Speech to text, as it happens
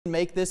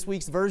Make this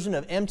week's version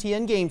of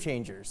MTN Game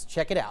Changers.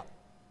 Check it out.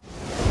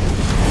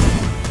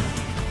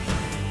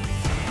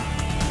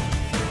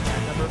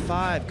 Number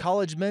 5,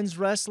 college men's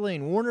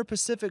wrestling. Warner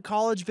Pacific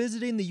College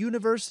visiting the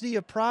University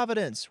of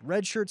Providence.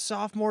 Redshirt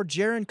sophomore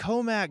Jaron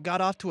Comack got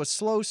off to a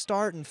slow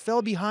start and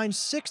fell behind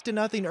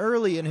 6-0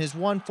 early in his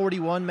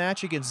 141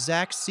 match against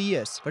Zach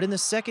Cius. But in the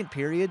second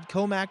period,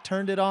 Comack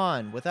turned it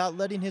on. Without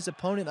letting his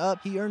opponent up,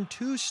 he earned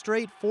 2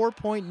 straight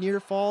 4-point near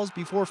falls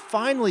before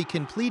finally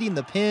completing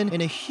the pin in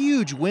a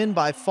huge win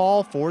by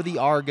fall for the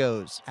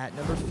Argos. At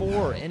number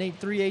 4,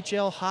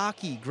 N83HL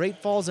hockey.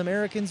 Great Falls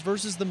Americans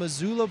versus the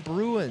Missoula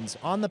Bruins.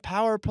 On the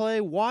power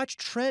play, watch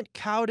Trent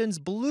Cowden's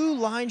blue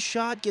line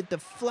shot get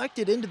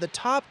deflected into the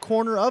top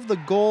corner of the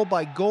goal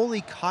by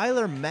goalie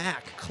Kyler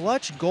Mack.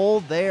 Clutch goal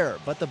there,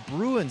 but the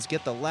Bruins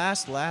get the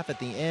last laugh at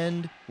the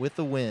end with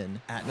the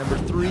win. At number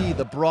 3,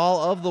 the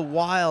brawl of the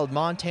wild,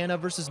 Montana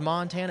versus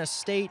Montana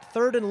State.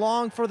 3rd and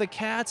long for the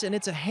Cats, and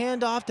it's a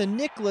handoff to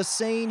Nick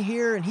Lassane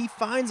here, and he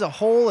finds a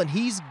hole and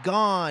he's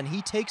gone.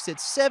 He takes it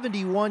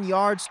 71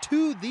 yards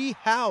to the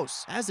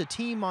house. As a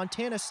team,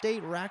 Montana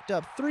State racked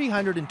up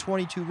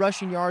 322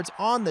 rushing yards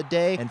on the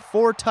day and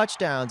 4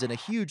 touchdowns in a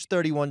huge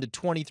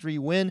 31-23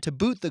 win to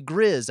boot the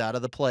Grizz out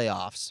of the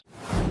playoffs.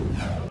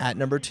 At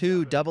number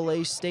 2,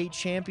 AA state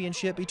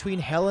championship between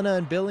Helena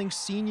and Billings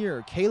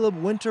Senior. Caleb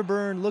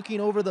Winterburn looking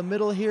over the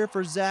middle here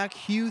for Zach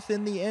Huth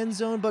in the end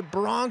zone, but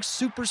Bronx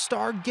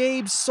superstar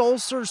Gabe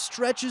Sulcer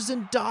stretches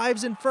and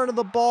dives in front of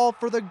the ball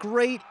for the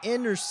great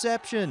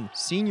interception.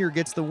 Senior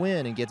gets the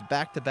win and gets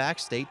back-to-back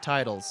state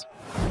titles.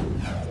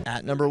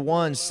 At number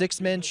 1,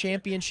 6-man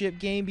championship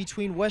game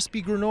between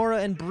Westby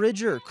Granora and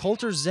Bridger.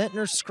 Coulter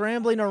Zentner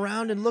scrambling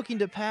around and looking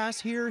to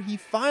pass here. He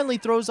finally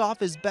throws off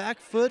his back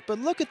foot, but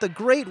look at the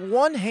great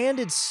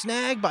one-handed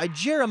snag by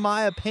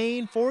Jeremiah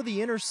Payne for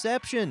the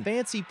interception.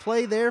 Fancy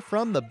play there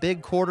from the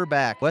big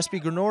quarterback. Westby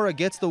Granora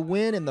gets the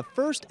win and the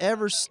first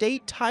ever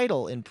state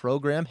title in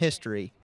program history.